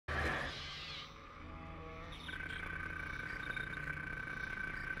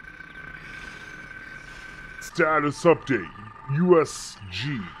Status update.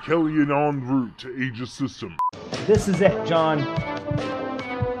 USG, Kellyan en route to Aegis system. This is it, John.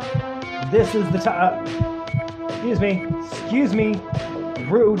 This is the time. Excuse me. Excuse me.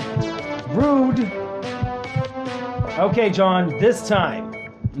 Rude. Rude. Okay, John. This time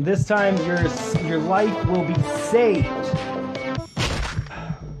your life will be saved.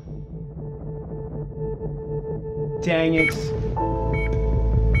 Dang it.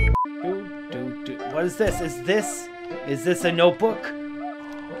 What is this? Is this a notebook?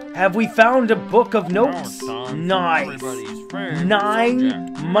 Have we found a book of notes? Nice.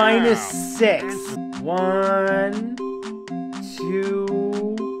 9 minus 6. 1,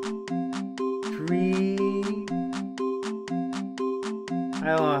 2, 3.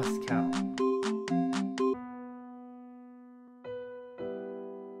 I lost count.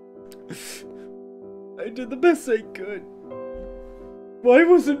 I did the best I could. Why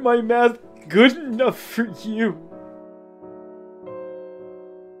wasn't my math good enough for you?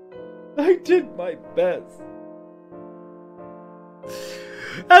 I did my best.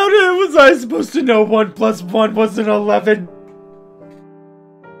 How was I supposed to know 1 plus 1 wasn't 11?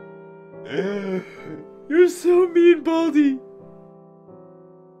 You're so mean, Baldy.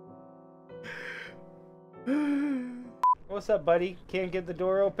 What's up, buddy? Can't get the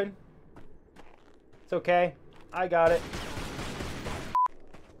door open? It's okay. I got it.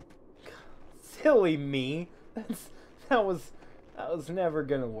 Silly me. That was never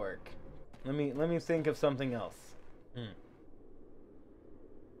gonna work. Let me think of something else.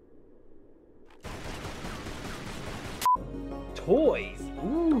 Toys.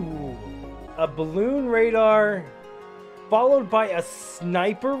 Ooh. A balloon radar followed by a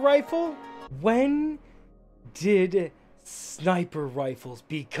sniper rifle? When did sniper rifles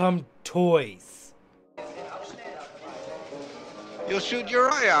become toys? You'll shoot your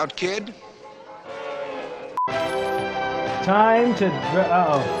eye out, kid. Time to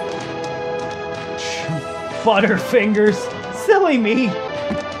uh-oh. Butterfingers. Silly me.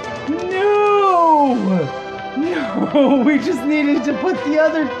 No! No, we just needed to put the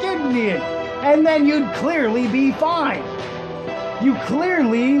other kidney in. And then you'd clearly be fine. You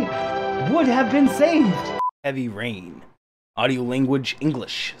clearly would have been saved. Heavy rain. Audio language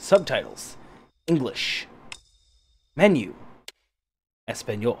English. Subtitles English. Menu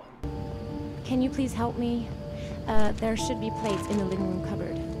Espanol. Can you please help me? There should be plates in the living room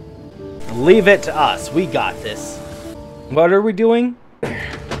cupboard. Leave it to us. We got this. What are we doing?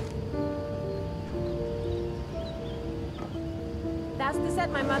 That's the set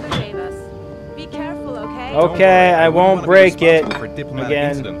my mother gave us. Be careful, okay? Okay, I won't break it for a diplomatic again.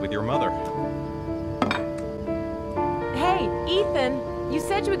 incident with your mother. Hey, Ethan, you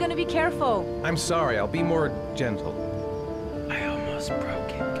said you were going to be careful. I'm sorry, I'll be more gentle. I almost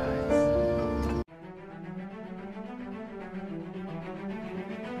broke it, guys.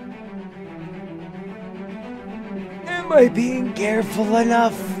 Am I being careful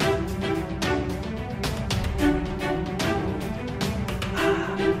enough?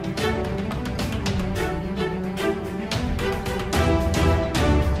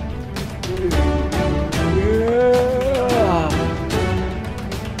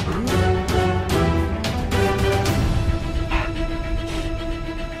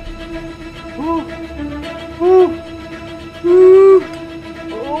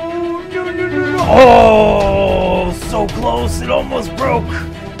 Oh, so close, it almost broke.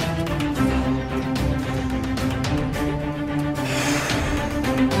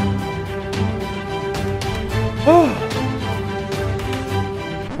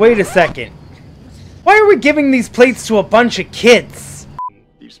 Wait a second. Why are we giving these plates to a bunch of kids?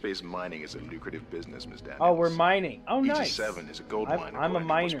 Deep space mining is a lucrative business, Ms. Daniels. Oh, we're mining. Oh, nice. EG-7 is a gold mine. I'm a according to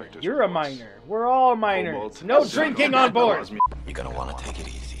miner. prospectors' You're a reports. miner. We're all miners. Cobalt, No silver, drinking on board. You're gonna want to take it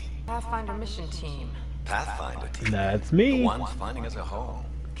easy. Pathfinder mission team. Pathfinder team. That's me. The ones finding us a home.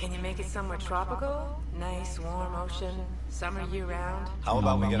 Can you make it somewhere tropical? Nice, warm ocean, summer year-round? How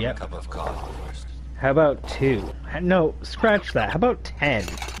about we get Yep. a cup of coffee first? How about 2? No, scratch that. How about 10?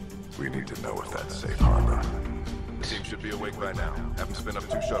 We need to know if that's safe harbor. The team should be awake by now. Have them spin up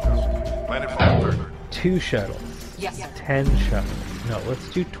 2 shuttles. Planet Fall 3rd. 2 shuttles. Yes. 10 shuttles. No, let's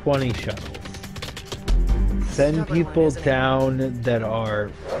do 20 shuttles. Send Stubborn people one, isn't it? down that are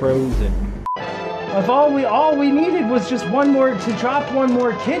frozen. If all we needed was just to drop one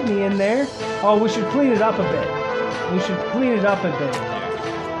more kidney in there. Oh, we should clean it up a bit. We should clean it up a bit.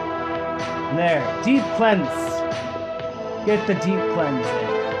 There, deep cleanse. Get the deep cleanse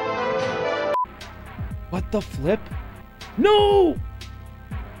in. What the flip? No!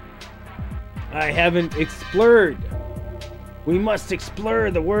 I haven't explored. We must explore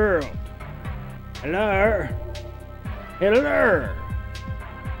the world. Hello? Hello?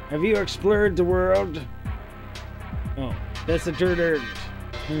 Have you explored the world? Oh, that's a dirt earned.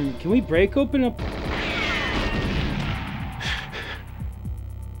 Can we break open up?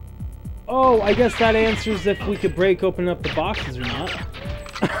 Oh, I guess that answers if we could break open up the boxes or not.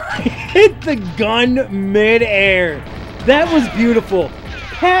 Hit the gun mid-air. That was beautiful.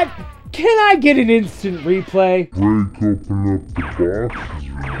 Pat, can I get an instant replay? Break open up the boxes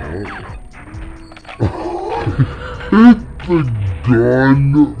or not. Hit the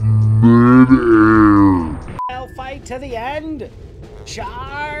gun mid-air. I'll fight to the end.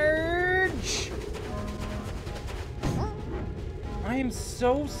 Charge! I am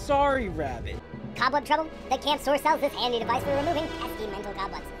so sorry, Rabbit. Cobweb trouble? The camp source sells this handy device for removing pesky mental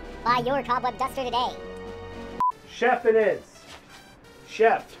cobwebs. Buy your cobweb duster today. Chef it is.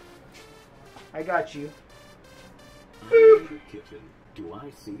 Chef. I got you. Kitchen. Do I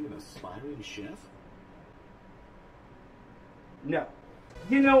see an aspiring chef? No.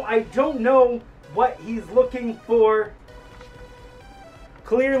 You know, I don't know what he's looking for.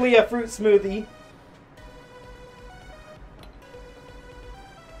 Clearly a fruit smoothie.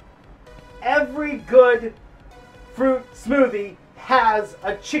 Every good fruit smoothie has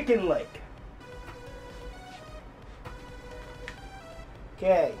a chicken leg.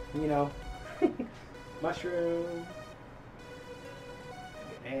 Okay, you know. Mushroom.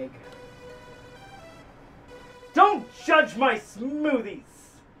 Egg. Don't judge my smoothies,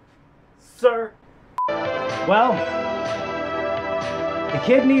 sir. Well, the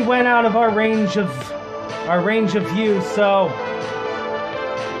kidney went out of our range of view, so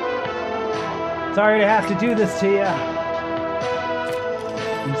sorry to have to do this to you.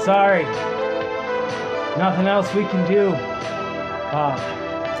 I'm sorry. Nothing else we can do.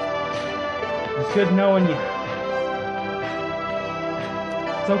 It's good knowing you.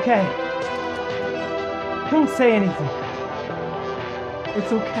 It's okay. Don't say anything.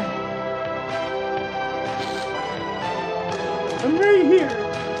 It's okay. I'm right here.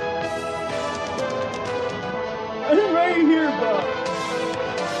 I'm right here, Bob.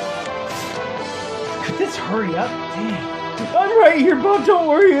 Could this hurry up? Dang. I'm right here, Bob. Don't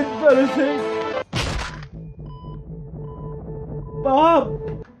worry about a thing. Bob.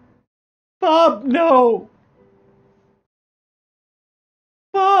 Bob, no.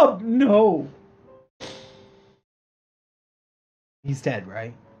 Bob, no. He's dead,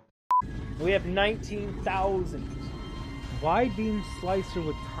 right? We have 19,000. Wide beam slicer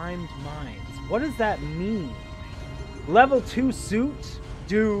with timed mines. What does that mean? Level 2 suit?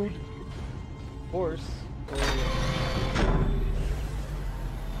 Dude. Horse.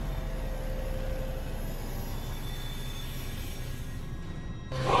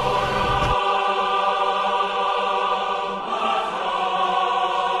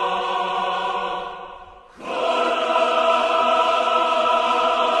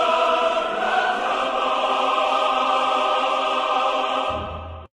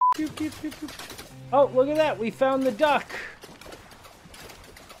 Oh, look at that! We found the duck!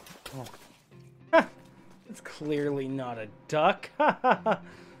 Oh. Ha! It's clearly not a duck.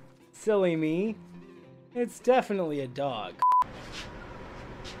 Silly me. It's definitely a dog.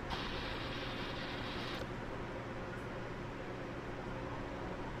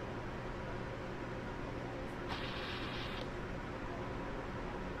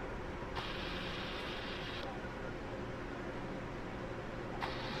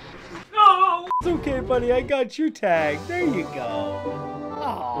 It's okay, buddy. I got your tag. There you go.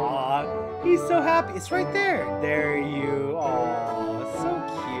 Aww. He's so happy. It's right there. There you. Aww. So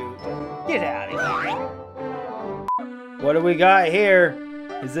cute. Get out of here. What do we got here?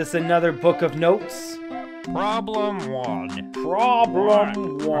 Is this another book of notes? Problem 1.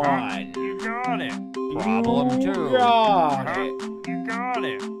 Problem 1. You got it. Problem 2. You got it. You got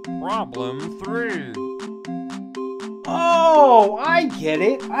it. Problem 3. Oh, I get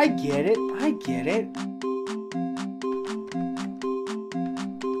it. I get it. I get it.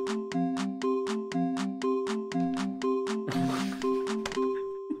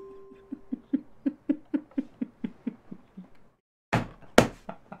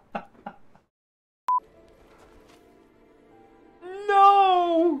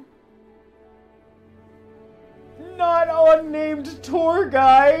 No! Not unnamed tour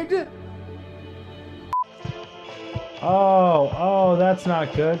guide. Oh, that's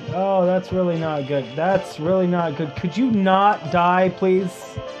not good. Oh, that's really not good. That's really not good. Could you not die,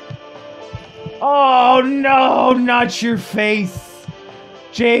 please? Oh, no, not your face.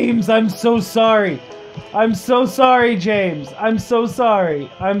 James, I'm so sorry. I'm so sorry, James. I'm so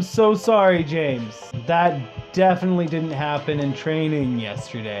sorry. I'm so sorry, James. That definitely didn't happen in training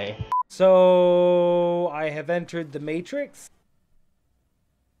yesterday. So I have entered the Matrix.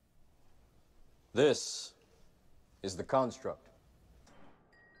 This is the construct.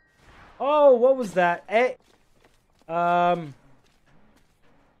 Oh, what was that? Oh.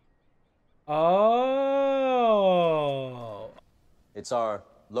 It's our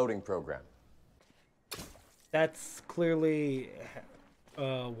loading program. That's clearly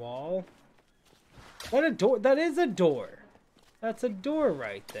a wall. That a door? That is a door. That's a door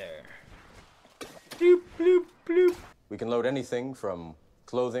right there. Bloop, bloop, bloop. We can load anything from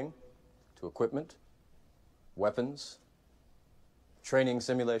clothing to equipment, weapons, training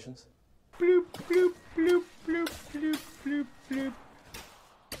simulations. Bloop, bloop, bloop, bloop, bloop, bloop, bloop.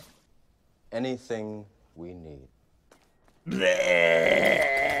 Anything we need.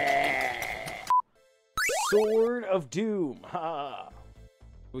 Sword of Doom. Ha.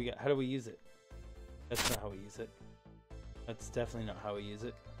 How do we use it? That's not how we use it. That's definitely not how we use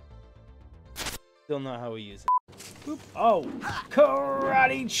it. Still not how we use it. Boop. Oh,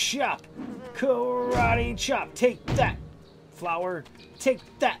 karate chop. Karate chop. Take that, flower. Take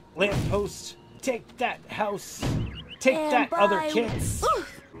that, lamppost. Take that, house. Take And that, other bye. kids. Ooh.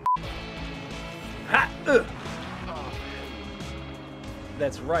 Ha!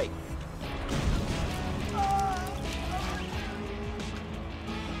 That's right.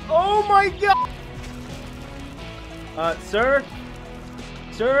 Oh my god! Sir?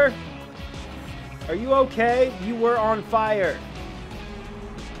 Sir? Are you okay? You were on fire.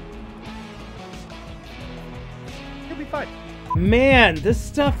 You'll be fine. Man, this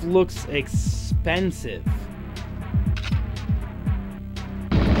stuff looks expensive.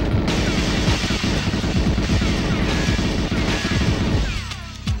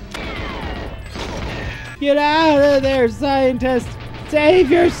 Get out of there, scientist!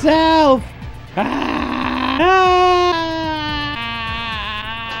 Save yourself!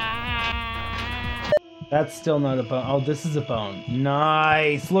 That's still not a bone. Oh, this is a bone.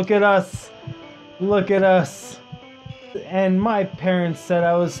 Nice! Look at us! Look at us! And my parents said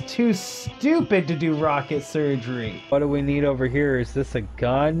I was too stupid to do rocket surgery. What do we need over here? Is this a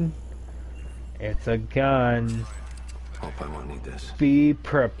gun? It's a gun. Hope I won't need this. Be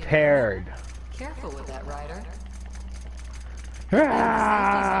prepared. Careful with that, Ryder.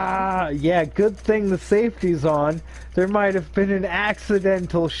 Ah! Yeah, good thing the safety's on. There might have been an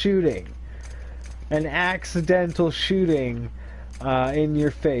accidental shooting. An accidental shooting in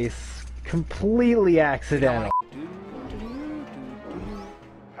your face. Completely accidental.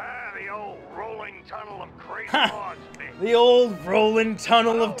 The old rolling tunnel of crazy Ha! The old rolling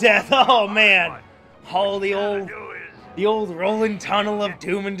tunnel of death. Oh man. Oh, the old rolling tunnel of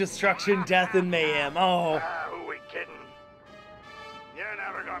doom and destruction, death and mayhem. Oh. Who we kidding? You're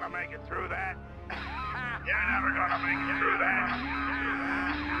never gonna make it through that. You're never gonna make it through that.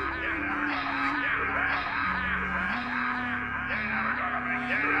 You're never gonna make it through that. You're never gonna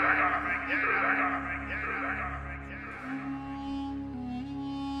make it through that. You're never gonna make it through that. You're never gonna make it through that.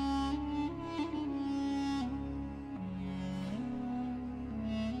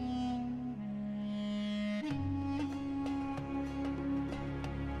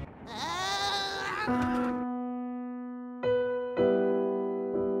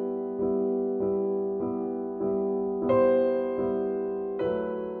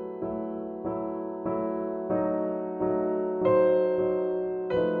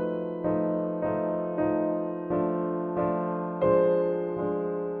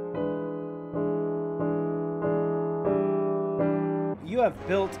 You have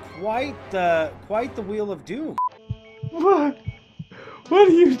built quite the wheel of doom. What? What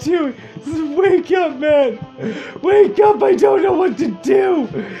are you doing? Wake up, man! Wake up! I don't know what to do!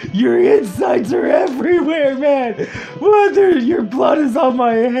 Your insides are everywhere, man! What? Your blood is on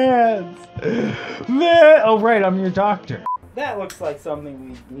my hands! Man! Oh, right, I'm your doctor. That looks like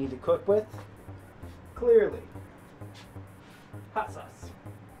something we need to cook with. Clearly. Hot sauce.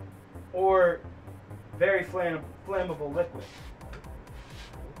 Or very flammable liquid.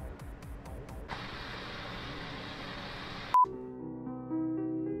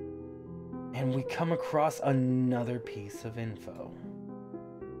 And we come across another piece of info.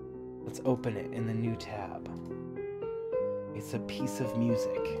 Let's open it in the new tab. It's a piece of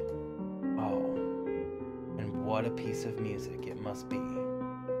music. Oh, and what a piece of music it must be.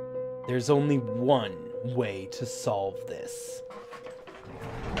 There's only one way to solve this.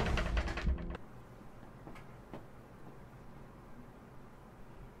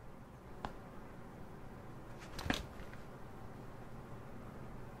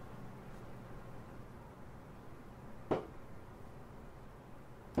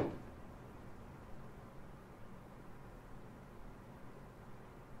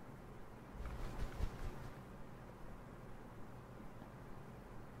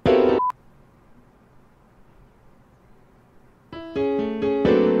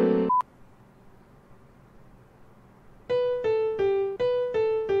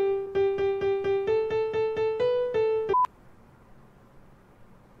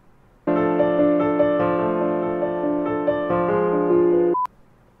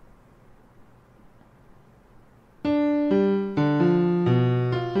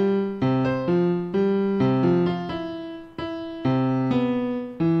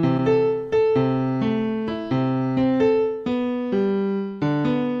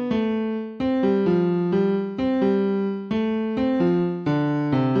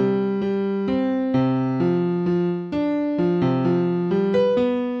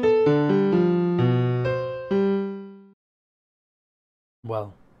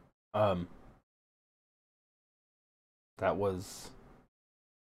 That was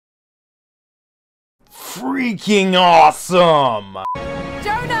freaking awesome!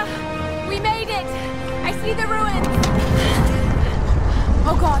 Jonah! We made it! I see the ruins!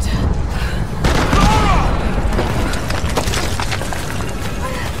 Oh god.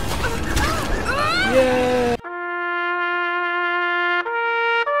 Yeah!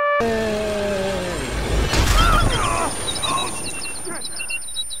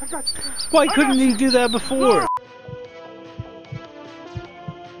 Why couldn't he do that before?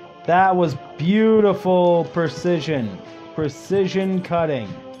 That was beautiful precision. Precision cutting.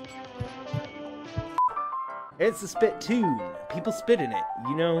 It's a spittoon. People spit in it,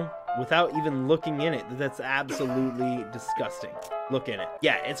 you know, without even looking in it. That's absolutely disgusting. Look in it.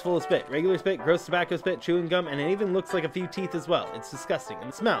 Yeah, it's full of spit. Regular spit, gross tobacco spit, chewing gum, and it even looks like a few teeth as well. It's disgusting.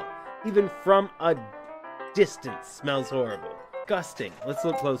 And the smell, even from a distance, smells horrible. Disgusting. Let's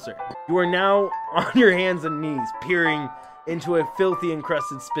look closer. You are now on your hands and knees, peering into a filthy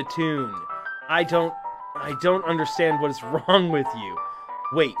encrusted spittoon. I don't understand what is wrong with you.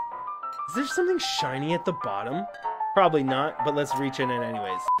 Wait, is there something shiny at the bottom? Probably not, but let's reach in it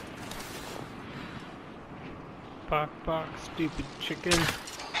anyways. Bark, bark, stupid chicken.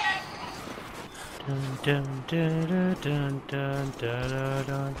 Dun dun dun dun dun dun dun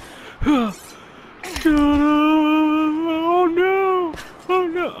dun. Oh no! Oh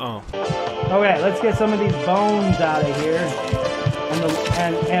no! Oh. Okay, let's get some of these bones out of here.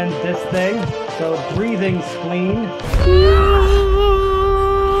 And this thing. So breathing spleen.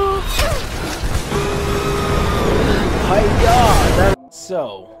 My god!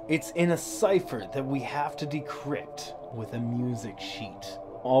 So, it's in a cipher that we have to decrypt with a music sheet.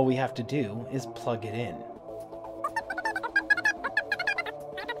 All we have to do is plug it in.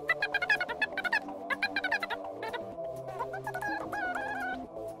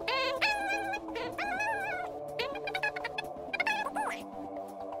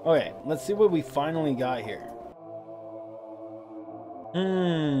 Okay, let's see what we finally got here.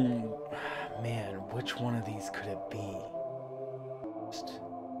 Man, which one of these could it be?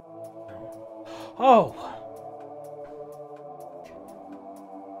 Oh!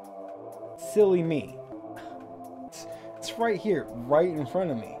 Silly me. It's right here, right in front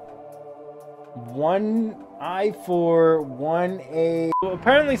of me. 1I4, 1A. So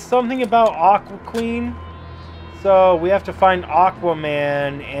apparently something about Aqua Queen. So we have to find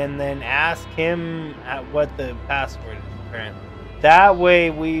Aquaman and then ask him at what the password is, apparently. That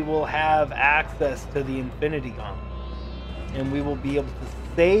way we will have access to the Infinity Gauntlet. And we will be able to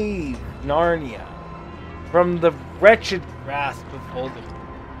save Narnia from the wretched grasp of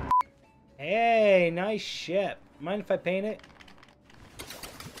Voldemort. Hey, nice ship. Mind if I paint it?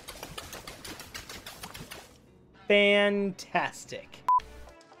 Fantastic.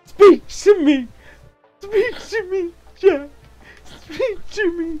 Speak to me! Speak to me, Jack! Speak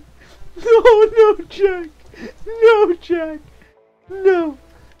to me! No, Jack! No, Jack! No!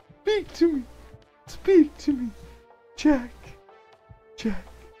 Speak to me! Speak to me! Jack! Jack!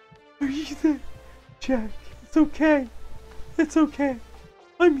 Are you there? Jack, it's okay. It's okay.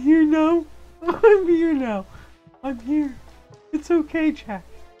 I'm here now. I'm here now. I'm here. It's okay, Jack.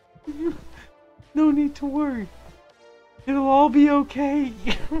 No need to worry. It'll all be okay.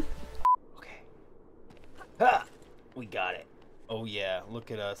 Okay. Ah, we got it. Oh yeah, look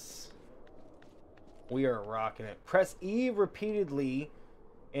at us. We are rocking it. Press E repeatedly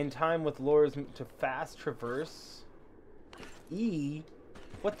in time with Laura's to fast traverse. E?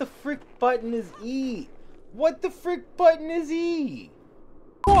 What the frick button is E? What the frick button is E?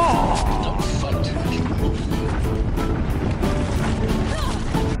 Whoa! Don't fight.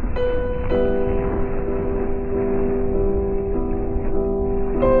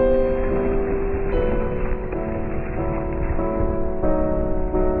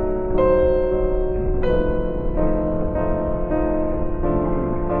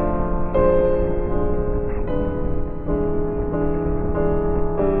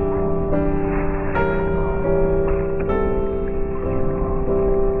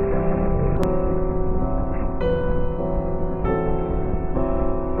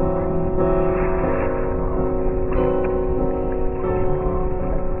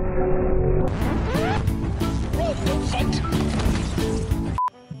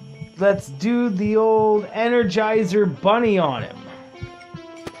 Let's do the old Energizer Bunny on him.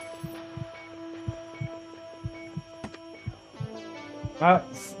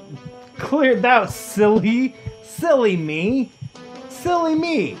 Cleared that, silly. Silly me. Silly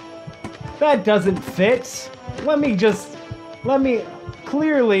me. That doesn't fit.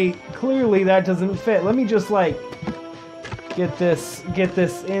 Clearly that doesn't fit. Let me just like Get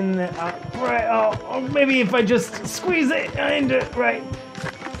this in. Right. Oh, maybe if I just squeeze it into right.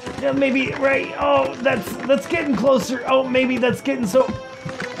 Yeah, maybe right. Oh, that's getting closer. Oh, maybe that's getting so.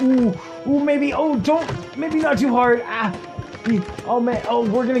 Ooh, maybe. Oh, don't. Maybe not too hard. Ah. Oh man. Oh,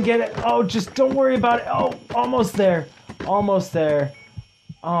 we're gonna get it. Oh, just don't worry about it. Oh, almost there. Almost there.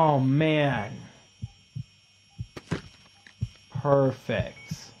 Oh man.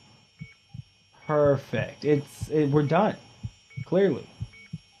 Perfect. Perfect. We're done. Clearly,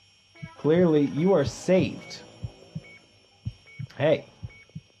 you are saved. Hey,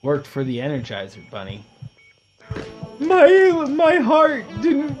 worked for the Energizer Bunny. My heart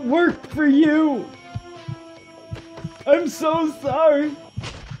didn't work for you. I'm so sorry.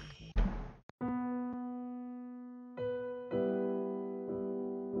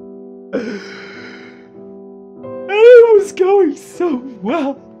 It was going so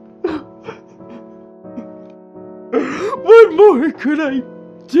well. What more could I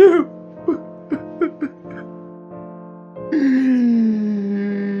do?